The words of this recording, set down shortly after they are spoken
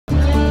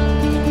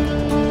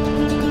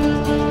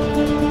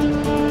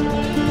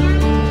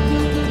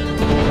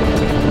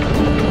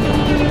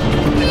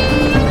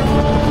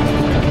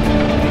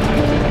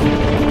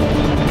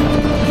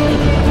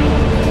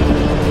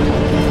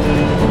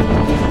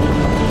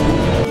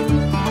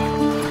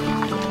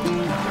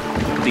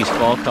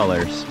fall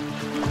colors.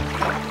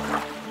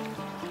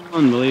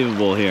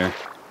 Unbelievable here.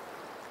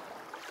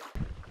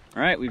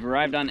 All right, we've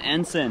arrived on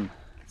Ensign.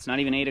 It's not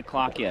even 8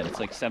 o'clock yet. It's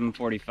like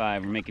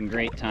 7:45. We're making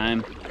great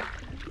time.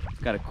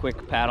 Got a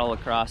quick paddle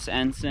across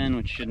Ensign,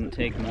 which shouldn't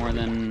take more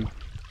than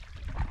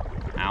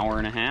an hour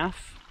and a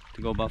half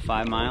to go about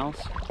 5 miles.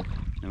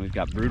 And we've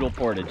got brutal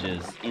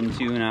portages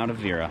into and out of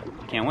Vera.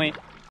 Can't wait.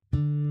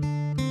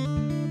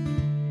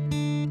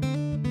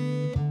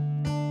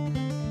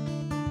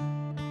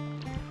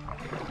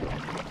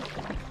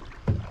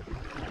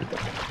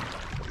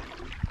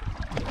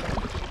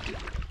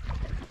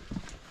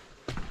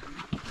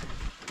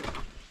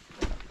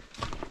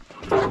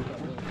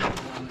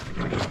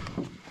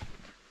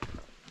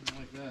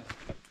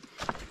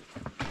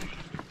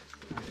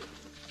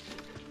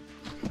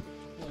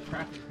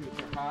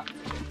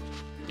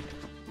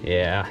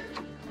 Yeah,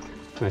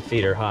 my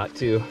feet are hot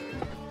too.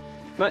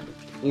 But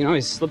you can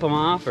always slip them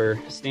off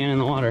or stand in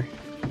the water.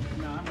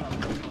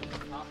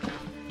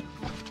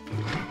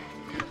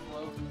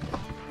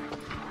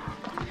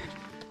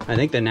 I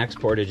think the next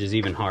portage is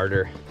even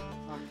harder.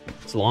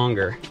 It's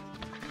longer.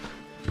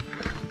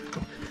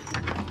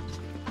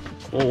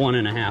 Well,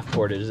 1.5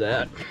 portage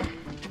that.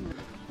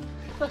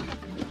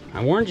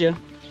 I warned you.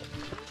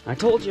 I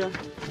told you.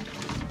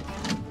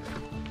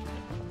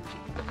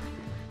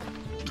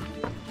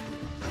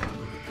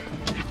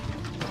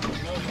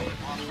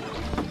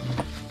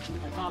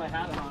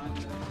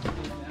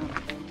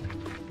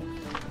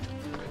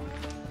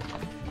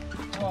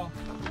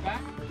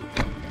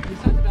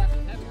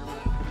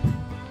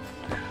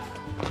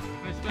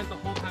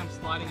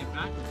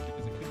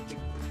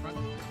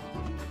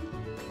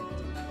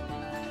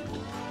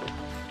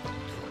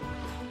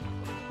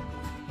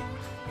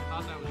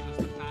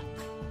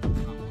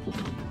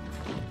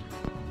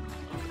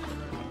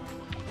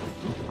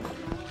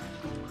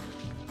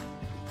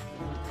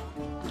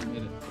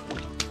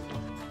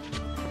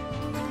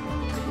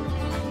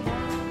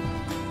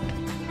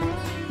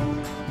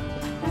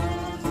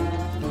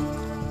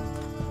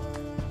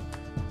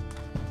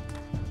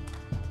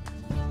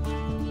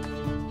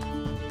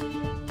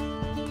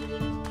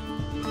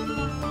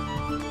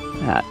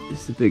 That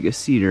is the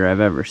biggest cedar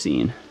I've ever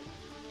seen.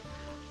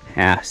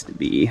 Has to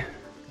be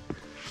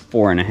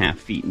 4.5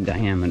 feet in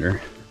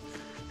diameter.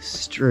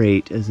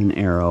 Straight as an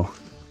arrow.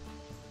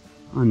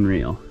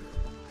 Unreal.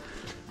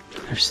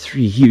 There's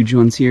 3 huge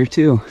ones here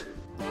too.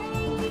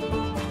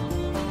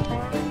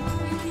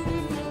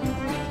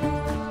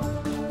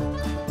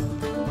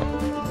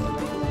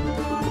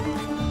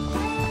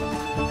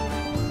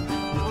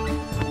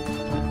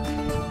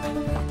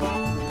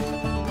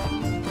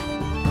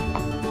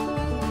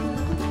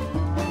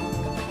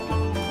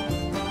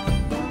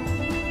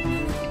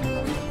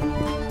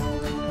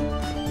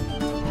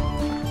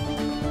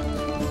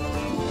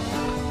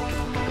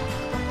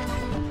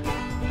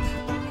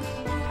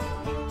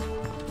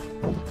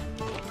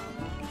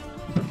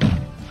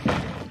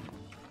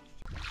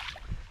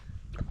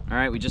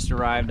 Alright, we just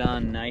arrived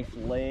on Knife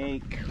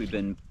Lake. We've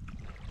been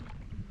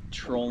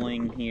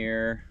trolling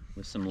here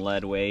with some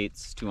lead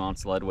weights,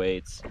 2-ounce lead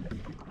weights.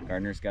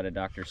 Gardner's got a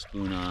Dr.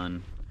 Spoon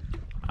on.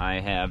 I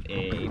have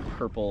a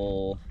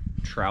purple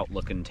trout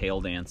looking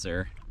tail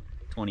dancer,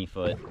 20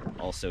 foot,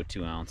 also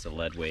 2-ounce of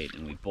lead weight,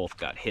 and we both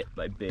got hit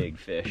by big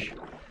fish.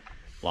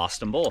 Lost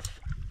them both.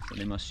 So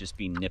they must just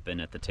be nipping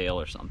at the tail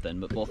or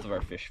something, but both of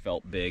our fish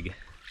felt big.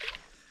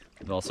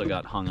 We've also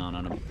got hung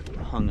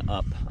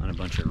up on a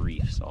bunch of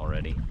reefs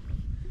already.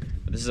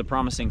 But this is a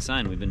promising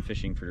sign. We've been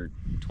fishing for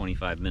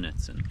 25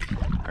 minutes and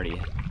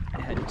already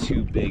had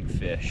 2 big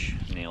fish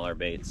nail our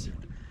baits.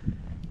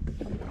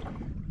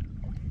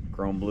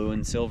 Chrome blue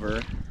and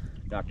silver,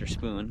 Dr.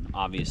 Spoon,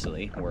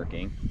 obviously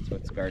working. That's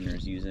what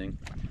Gardner's using.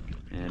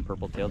 And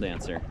purple tail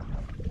dancer.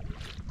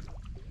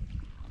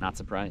 Not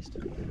surprised.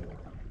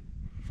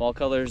 Fall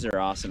colors are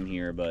awesome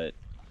here, but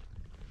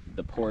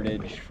the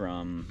portage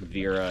from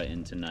Vera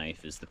into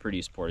Knife is the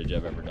prettiest portage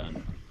I've ever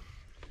done.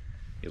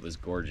 It was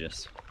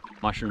gorgeous.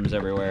 Mushrooms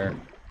everywhere,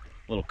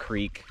 little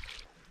creek.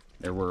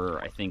 There were,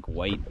 I think,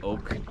 white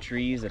oak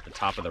trees at the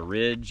top of the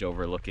ridge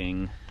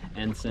overlooking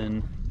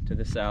Ensign to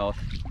the south.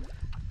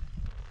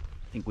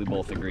 I think we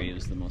both agree it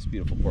was the most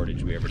beautiful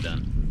portage we ever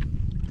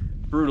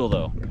done. Brutal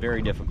though,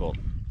 very difficult.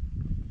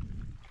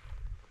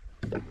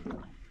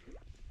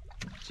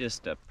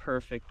 Just a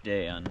perfect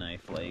day on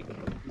Knife Lake.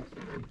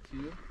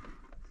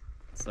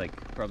 It's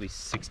like probably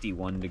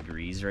 61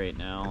 degrees right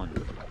now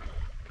and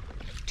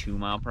 2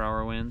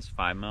 mile-per-hour winds,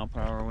 5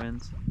 mile-per-hour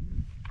winds.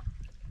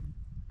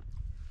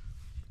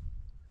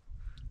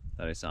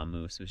 Thought I saw a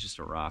moose. It was just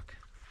a rock.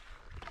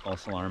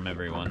 False alarm,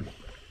 everyone.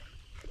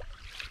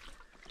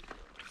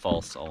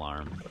 False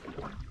alarm.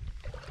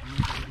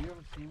 Have you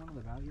ever seen one of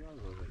the value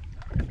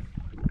dogs?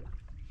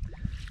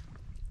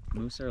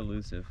 Moose are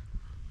elusive.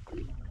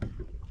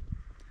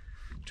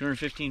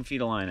 215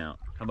 feet of line out.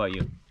 How about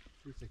you?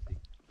 260.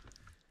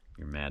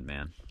 You're a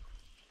madman.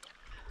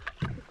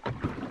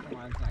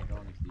 Mine's not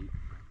going as deep.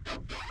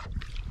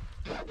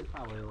 It's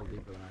probably a little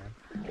deeper than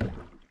I am.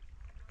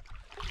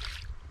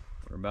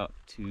 We're about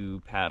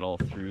to paddle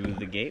through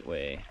the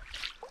gateway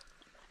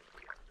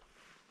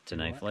to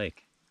Knife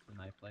Lake. The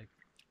Knife Lake?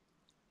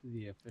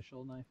 The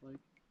official Knife Lake?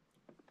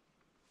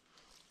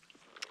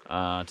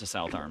 To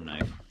South Arm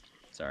Knife.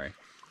 Sorry.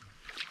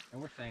 And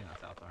we're staying on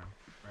South Arm,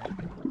 right?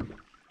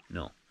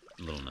 No,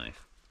 Little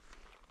Knife.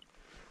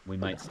 We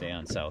might stay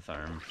on South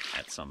Arm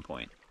at some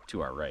point to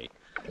our right.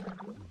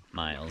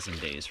 Miles and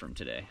days from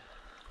today.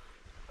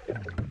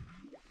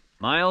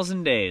 Miles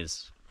and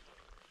days.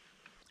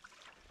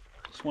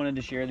 Just wanted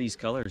to share these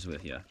colors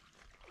with you.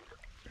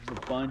 There's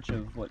a bunch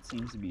of what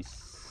seems to be,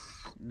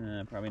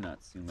 probably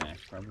not sumac,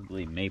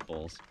 probably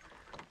maples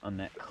on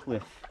that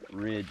cliff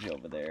ridge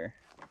over there.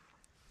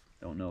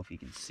 Don't know if you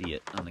can see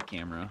it on the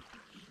camera,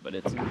 but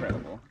it's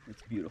incredible.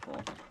 It's beautiful.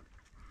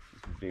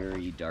 It's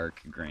very dark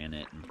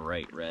granite and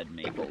bright red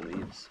maple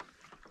leaves.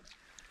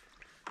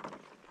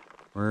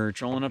 We're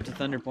trolling up to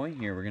Thunder Point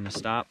here. We're gonna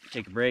stop,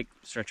 take a break,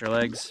 stretch our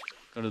legs,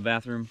 go to the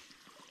bathroom,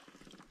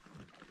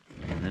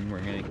 and then we're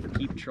gonna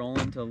keep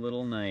trolling to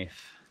Little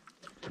Knife.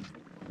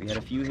 We had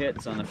a few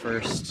hits on the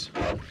first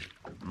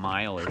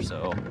mile or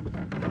so,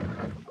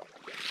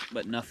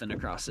 but nothing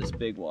across this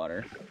big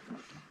water.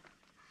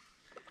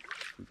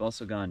 We've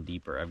also gone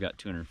deeper. I've got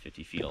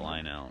 250 feet of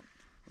line out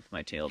with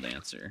my tail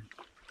dancer.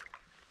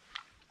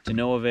 To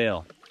no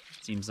avail.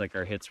 Seems like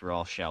our hits were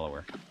all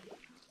shallower.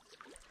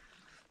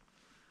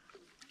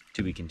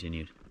 To be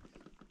continued.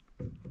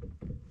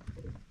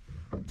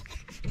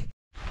 It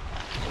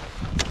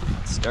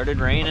started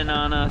raining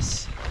on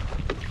us.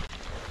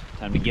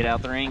 Time to get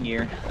out the rain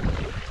gear.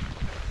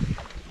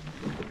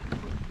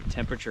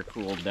 Temperature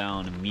cooled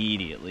down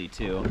immediately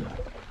too.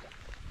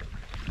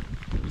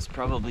 It was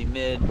probably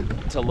mid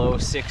to low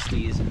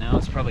 60s, and now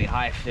it's probably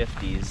high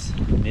 50s,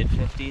 mid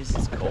 50s.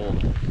 It's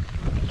cold.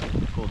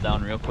 Cooled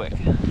down real quick.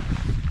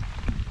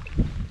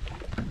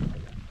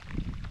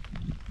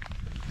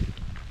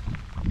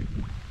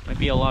 Might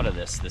be a lot of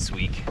this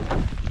week.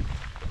 Kind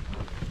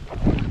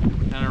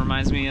of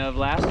reminds me of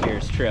last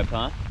year's trip,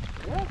 huh?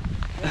 Yeah.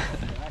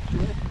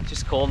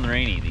 Just cold and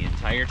rainy the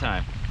entire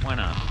time. Why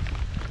not?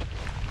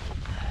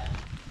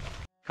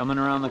 Coming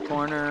around the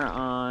corner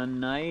on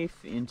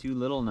Knife into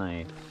Little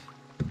Knife.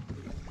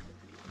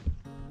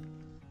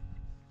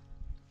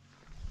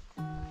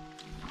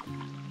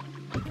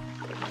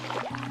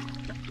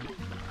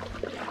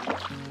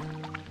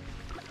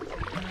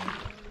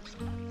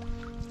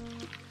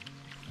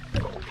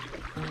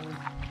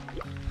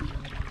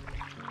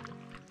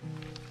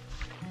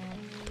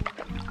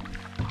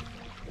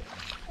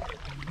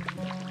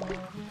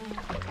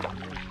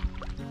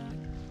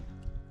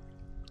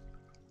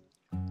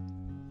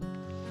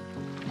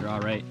 Draw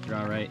right,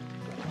 draw right.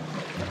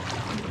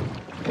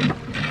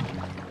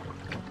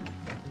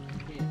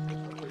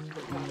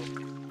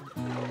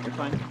 You're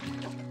fine.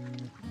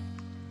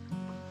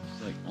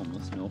 There's like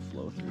almost no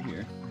flow through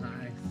here.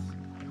 Nice.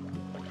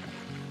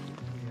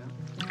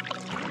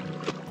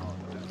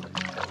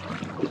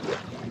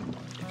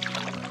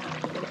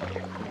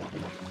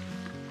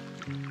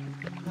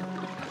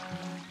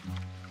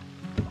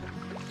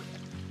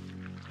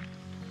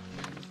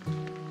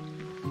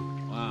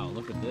 Wow,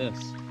 look at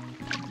this.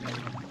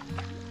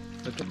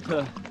 Look at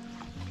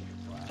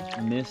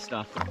the mist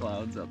off the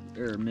clouds up,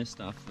 or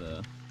mist off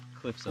the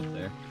cliffs up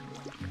there.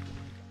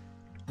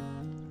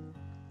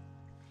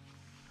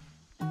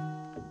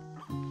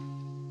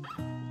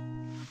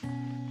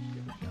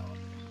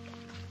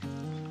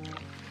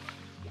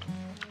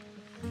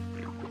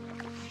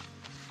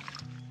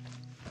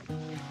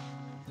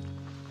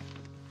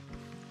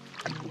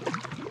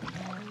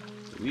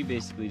 So we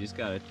basically just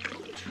gotta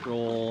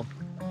troll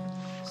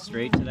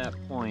straight to that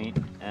point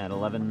at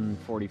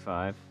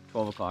 11:45,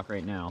 12 o'clock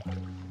right now,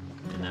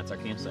 and that's our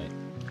campsite.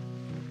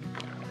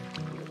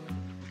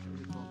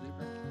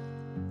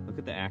 Look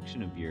at the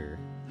action of your...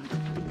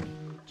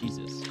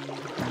 Jesus.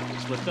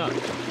 Just lift up.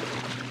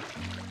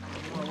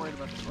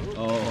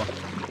 Oh,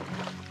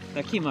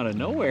 that came out of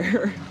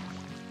nowhere.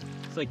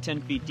 It's like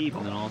 10 feet deep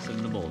and then all of a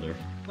sudden a boulder.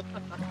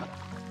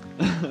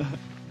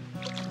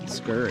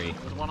 Scurry.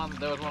 There was one on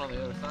the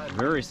other side.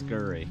 Very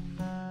scurry.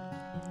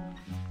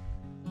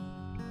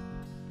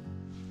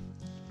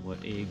 What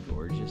a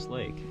gorgeous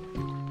lake.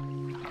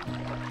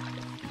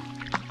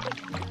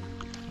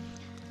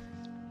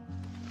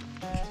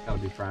 It's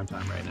gotta be prime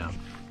time right now.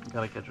 We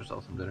gotta catch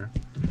ourselves some dinner.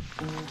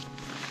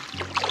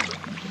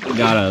 We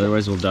gotta,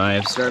 otherwise we'll die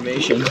of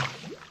starvation. I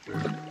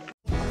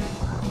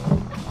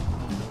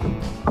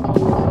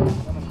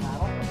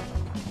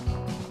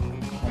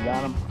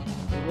got him.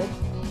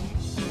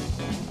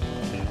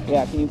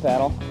 Yeah, can you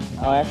paddle?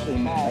 Oh,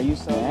 actually, are you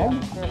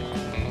snagged?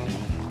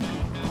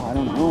 I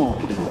don't know.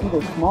 It's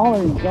either small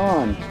or he's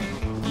gone. I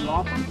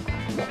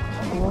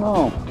don't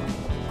know.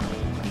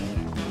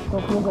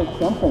 Still feels like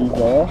something's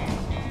there.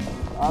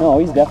 No,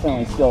 he's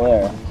definitely still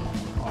there.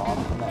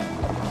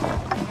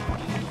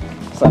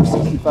 So I'm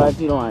 65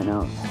 feet of line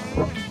out. I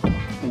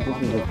think this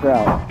is a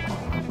trout.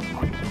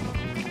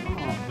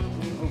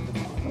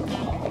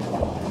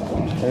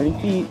 30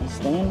 feet,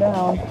 staying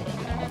down.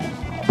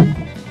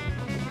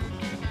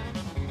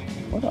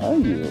 What are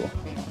you?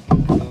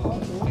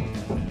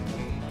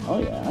 Oh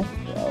yeah, that's a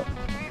trout.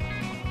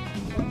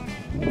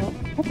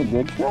 That's a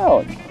good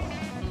trout.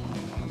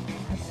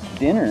 That's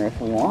dinner if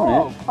we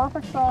want it.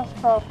 Perfect size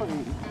trout for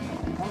eating.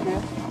 I'm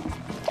good.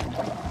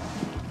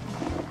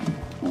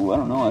 Ooh, I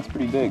don't know, that's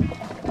pretty big.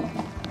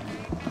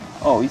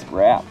 Oh, he's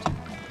wrapped.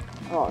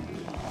 Oh, dude.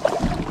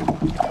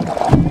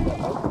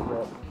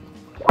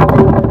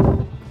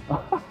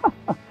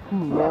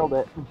 Nailed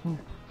it.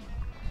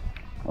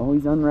 Oh,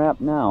 he's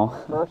unwrapped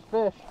now. First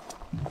fish.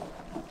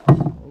 There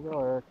you go,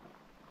 Eric.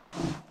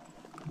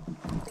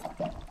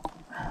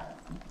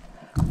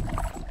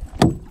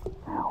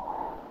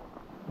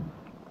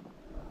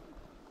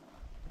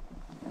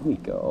 There we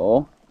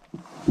go.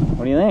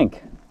 What do you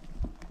think?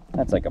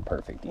 That's like a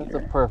perfect eater.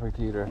 That's a perfect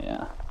eater.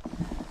 Yeah.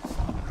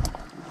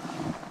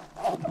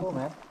 Cool,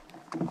 man.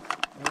 There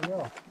you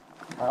go.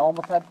 I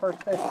almost had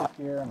first fish this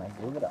year and I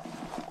gave it up.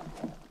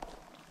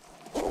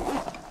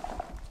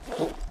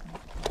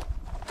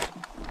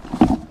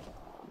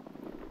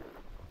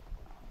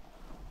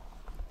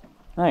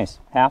 Nice.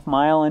 Half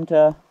mile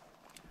into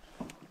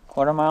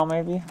quarter mile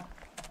maybe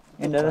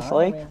into this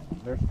lake. I mean,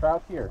 there's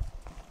trout here,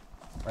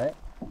 right?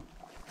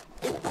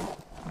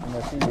 And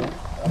they're feeding.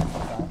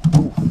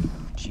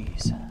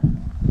 Jeez.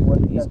 What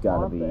He's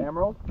got to be the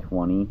emerald?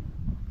 20,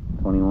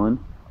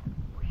 21.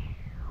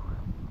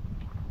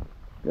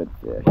 Good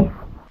fish.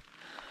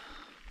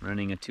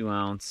 Running a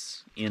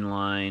 2-ounce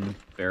inline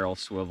barrel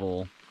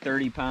swivel,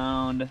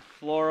 30-pound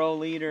fluoro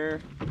leader,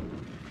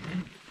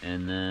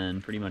 and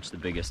then pretty much the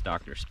biggest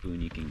Dr.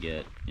 spoon you can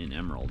get in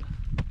emerald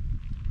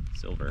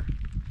silver.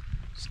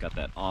 Just got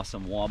that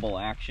awesome wobble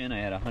action. I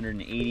had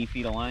 180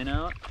 feet of line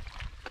out,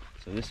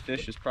 so this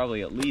fish is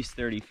probably at least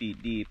 30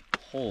 feet deep.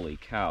 Holy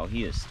cow,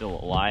 he is still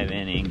alive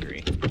and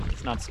angry.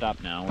 It's not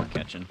stopped now, we're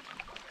catching.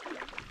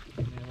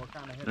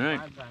 All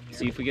right,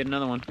 see if we get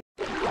another one.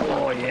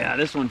 Oh yeah,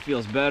 this one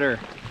feels better.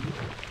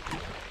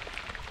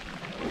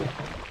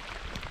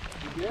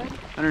 You good?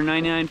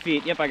 199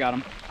 feet, yep, I got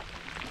him.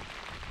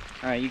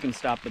 All right, you can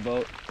stop the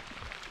boat.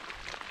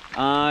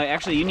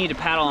 Actually, you need to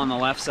paddle on the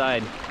left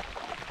side.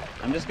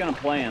 I'm just gonna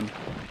play him.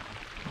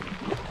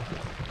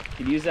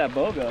 Could use that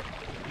boga.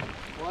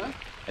 What?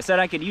 I said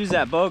I could use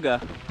that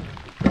boga.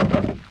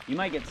 You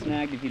might get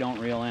snagged if you don't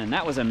reel in.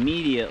 That was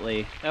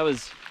immediately. That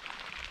was.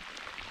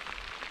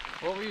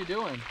 What were you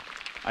doing?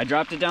 I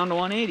dropped it down to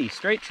 180,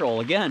 straight troll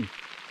again.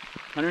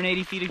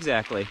 180 feet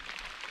exactly.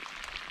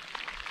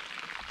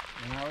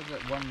 And I was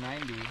at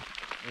 190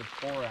 with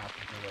 4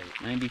 ounces of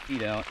weight. 90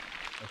 feet out.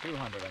 Or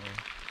 200, I mean.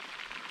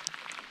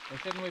 So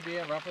shouldn't we be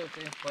at roughly the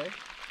same place?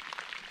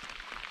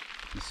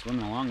 He's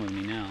swimming along with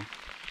me now.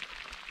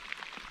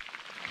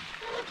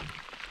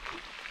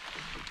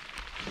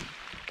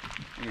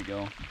 Here we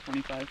go,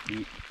 25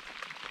 feet.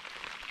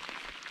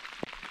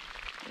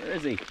 Where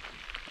is he?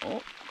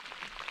 Oh,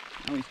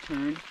 now he's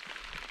turned.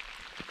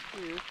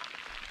 Here.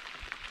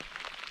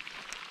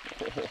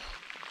 Oh.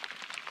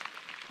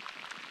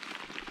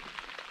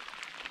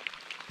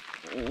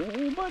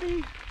 Oh,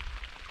 buddy.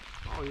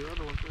 Oh, your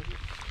other one's right here.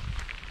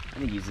 I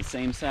think he's the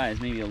same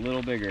size, maybe a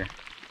little bigger.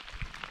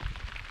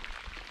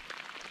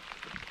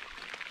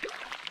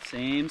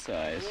 Same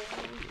size.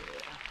 Oh,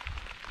 yeah.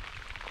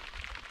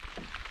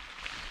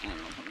 I don't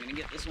know if I'm gonna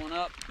get this one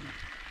up.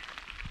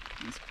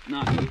 He's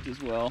not hooked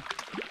as well.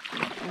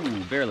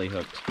 Ooh, barely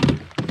hooked.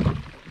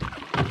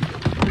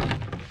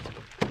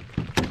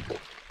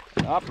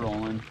 Stop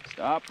rolling.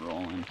 Stop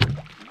rolling.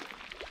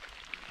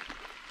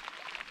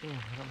 Yeah,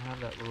 I don't have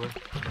that lure.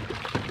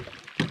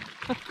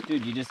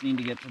 Dude, you just need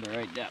to get to the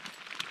right depth.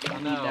 You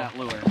don't I need know. that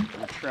lure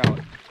for trout.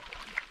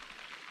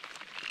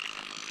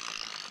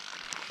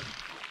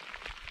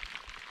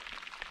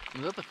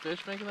 Is that the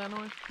fish making that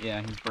noise?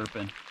 Yeah, he's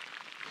burping.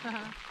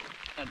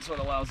 That's what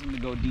allows them to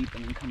go deep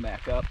and then come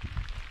back up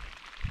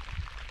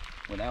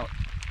without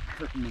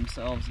hurting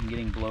themselves and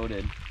getting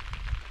bloated.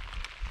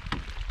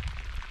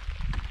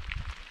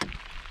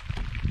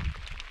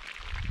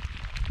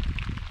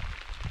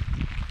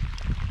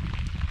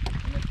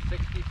 I'm at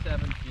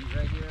 67 feet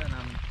right here, and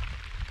I'm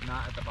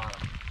not at the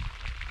bottom.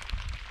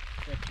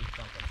 50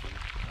 something feet,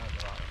 not at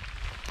the bottom.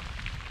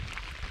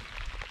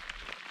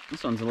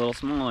 This one's a little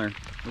smaller.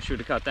 Wish we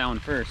would have caught that one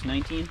first.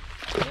 19?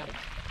 Yeah.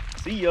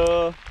 See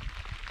ya!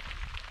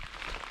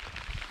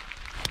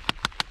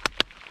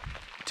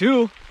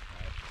 2!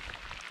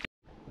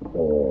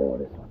 Oh,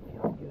 this one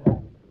feels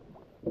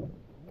good.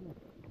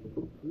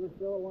 You were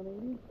still at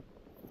 180?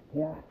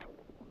 Yeah.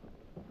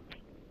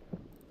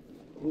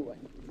 Ooh, I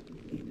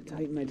need to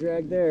tighten my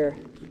drag there.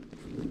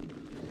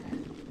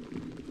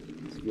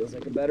 This feels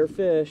like a better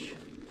fish.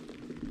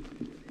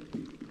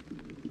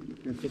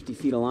 150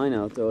 feet of line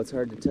out though, it's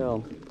hard to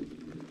tell.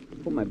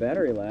 Hope my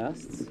battery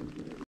lasts.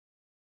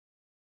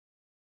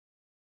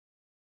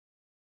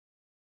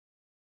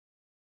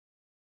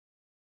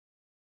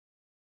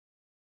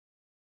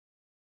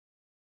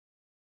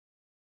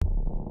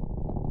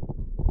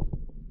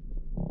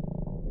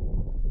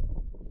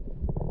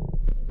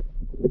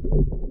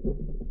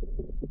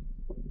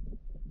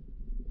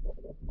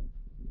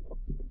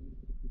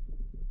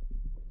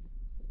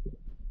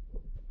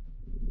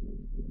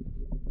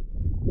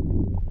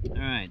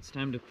 it's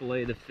time to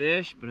fillet the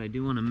fish, but I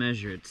do want to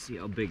measure it to see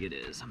how big it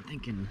is. I'm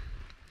thinking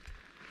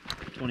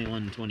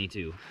 21,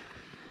 22.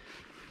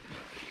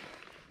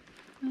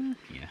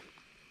 Yeah.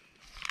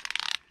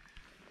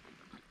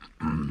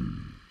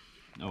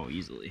 Oh,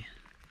 easily.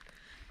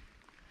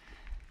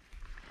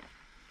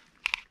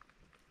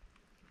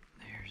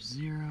 There's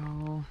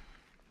 0.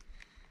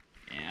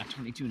 Yeah,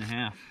 22 and a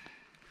half.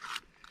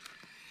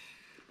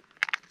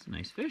 It's a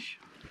nice fish.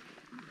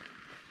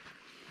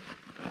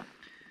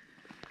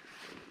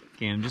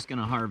 Okay, I'm just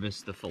gonna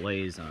harvest the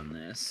fillets on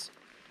this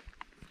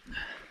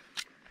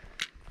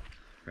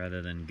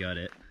rather than gut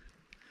it,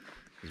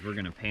 because we're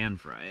gonna pan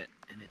fry it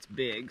and it's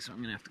big, so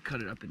I'm gonna have to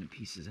cut it up into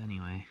pieces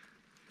anyway.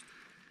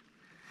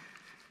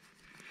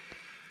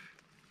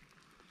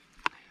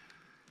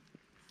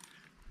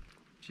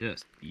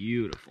 Just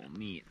beautiful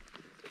meat.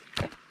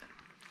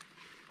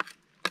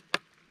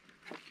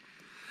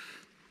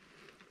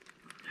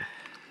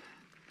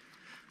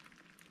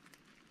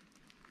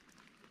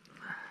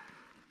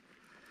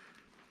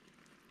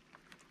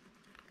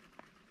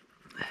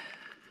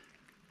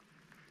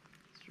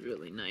 It's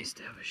really nice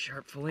to have a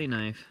sharp fillet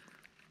knife.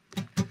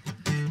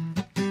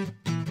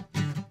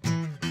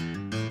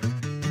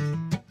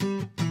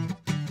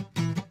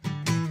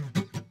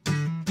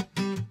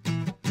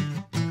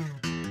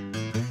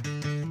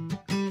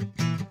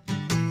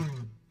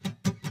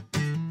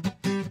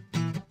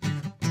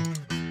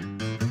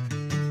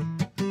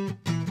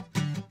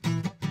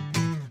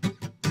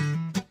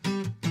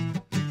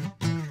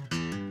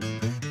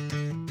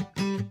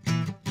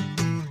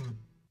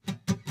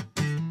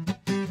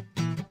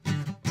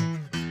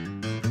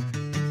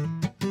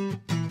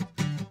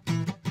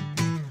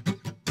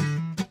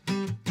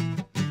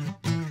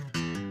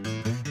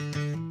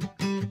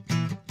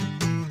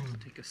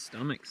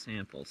 Stomach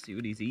sample, see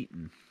what he's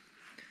eating.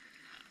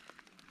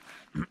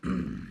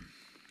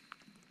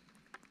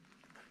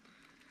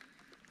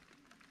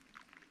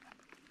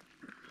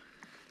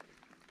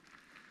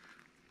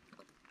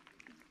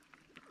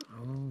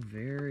 Oh,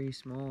 very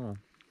small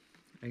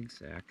egg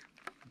sac.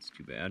 That's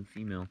too bad,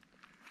 female.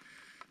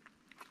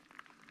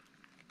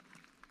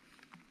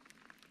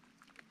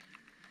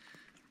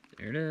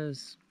 There it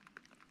is.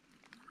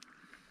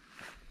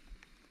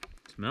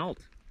 Smelt.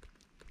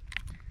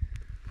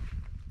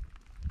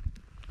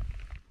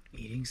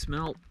 Eating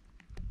smelt.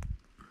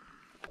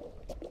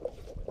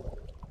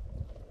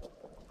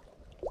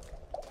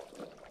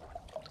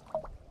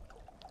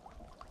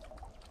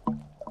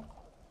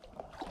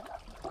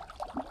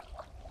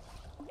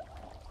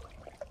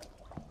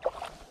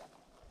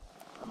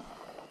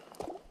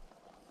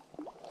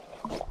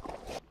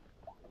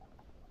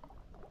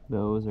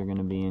 Those are going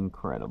to be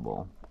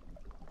incredible.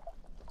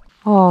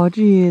 Oh,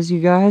 geez, you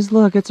guys,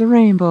 look, it's a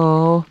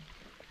rainbow.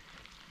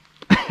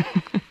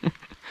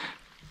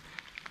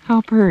 How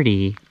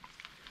pretty.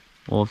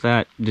 Well, if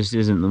that just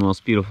isn't the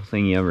most beautiful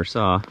thing you ever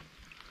saw.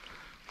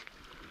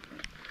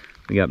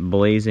 We got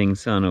blazing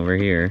sun over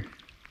here.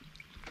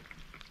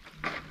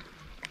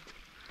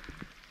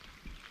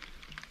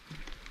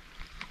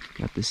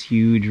 Got this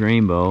huge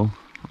rainbow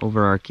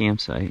over our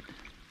campsite.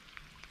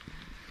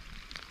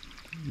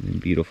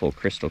 And beautiful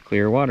crystal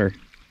clear water,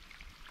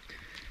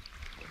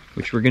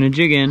 which we're gonna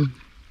jig in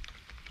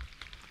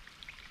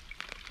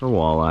for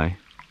walleye.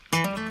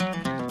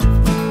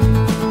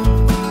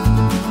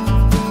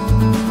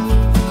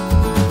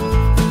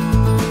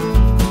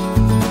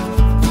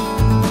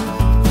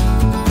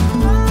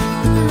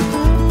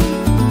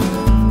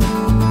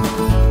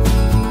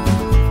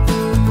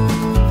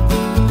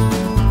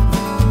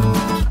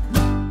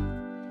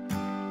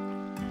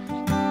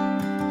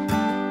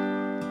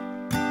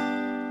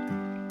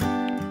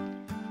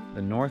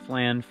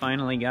 Northland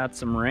finally got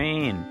some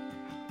rain.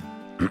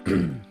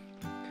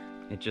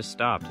 It just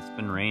stopped. It's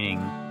been raining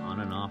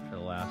on and off for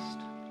the last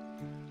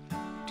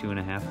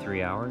 2.5,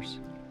 3 hours.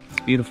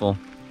 It's beautiful.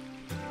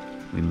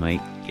 We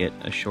might get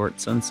a short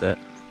sunset.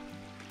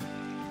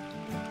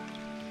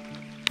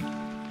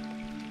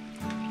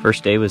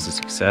 First day was a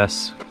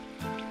success.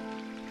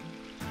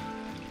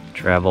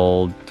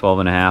 Traveled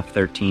 12.5,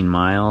 13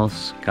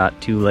 miles,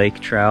 got 2 lake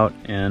trout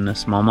and a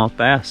smallmouth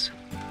bass.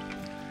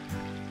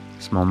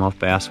 Smallmouth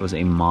bass was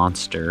a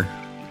monster,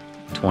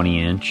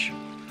 20-inch,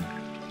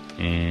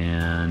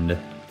 and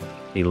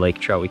the lake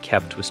trout we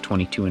kept was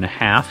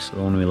 22.5, so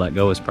the one we let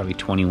go was probably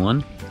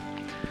 21.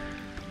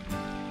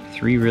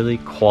 3 really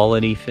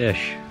quality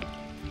fish.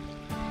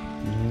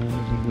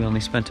 And we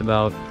only spent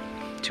about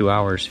 2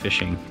 hours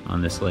fishing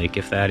on this lake,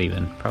 if that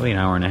even, probably an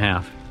hour and a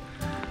half.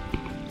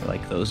 I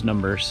like those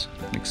numbers.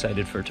 I'm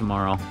excited for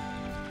tomorrow.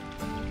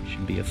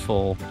 Should be a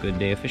full, good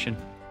day of fishing.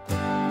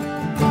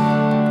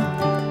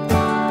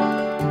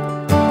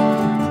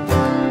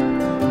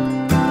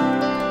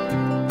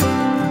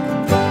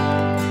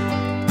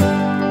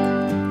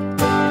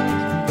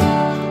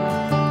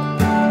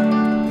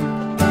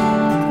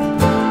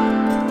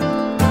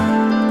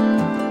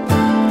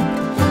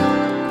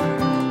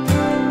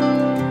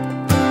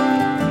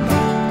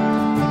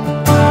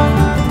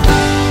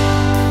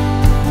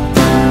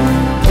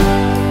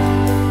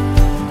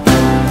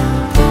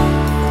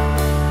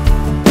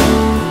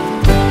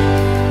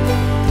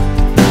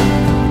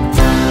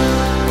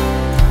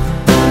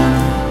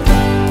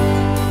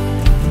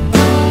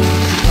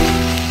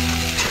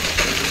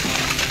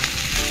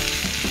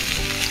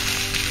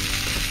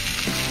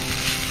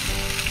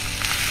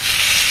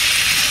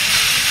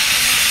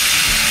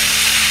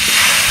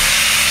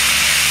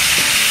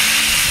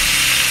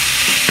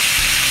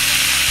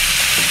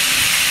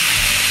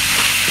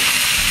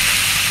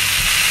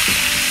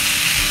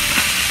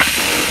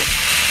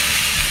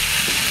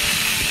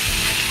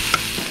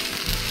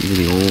 These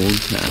are the old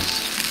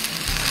tests.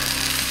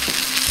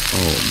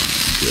 Oh my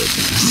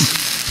goodness.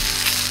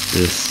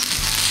 This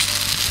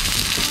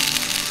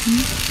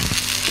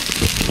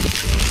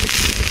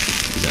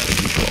is out of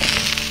control.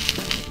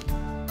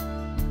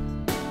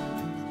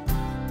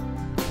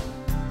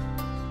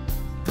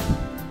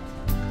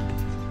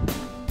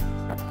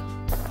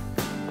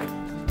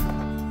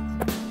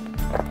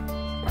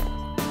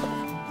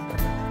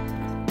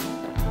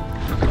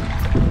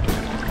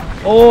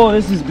 Oh,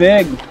 this is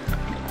big.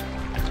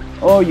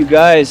 Oh, you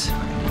guys.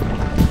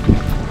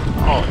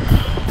 Oh.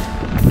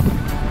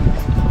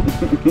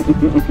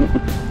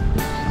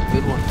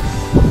 Good one.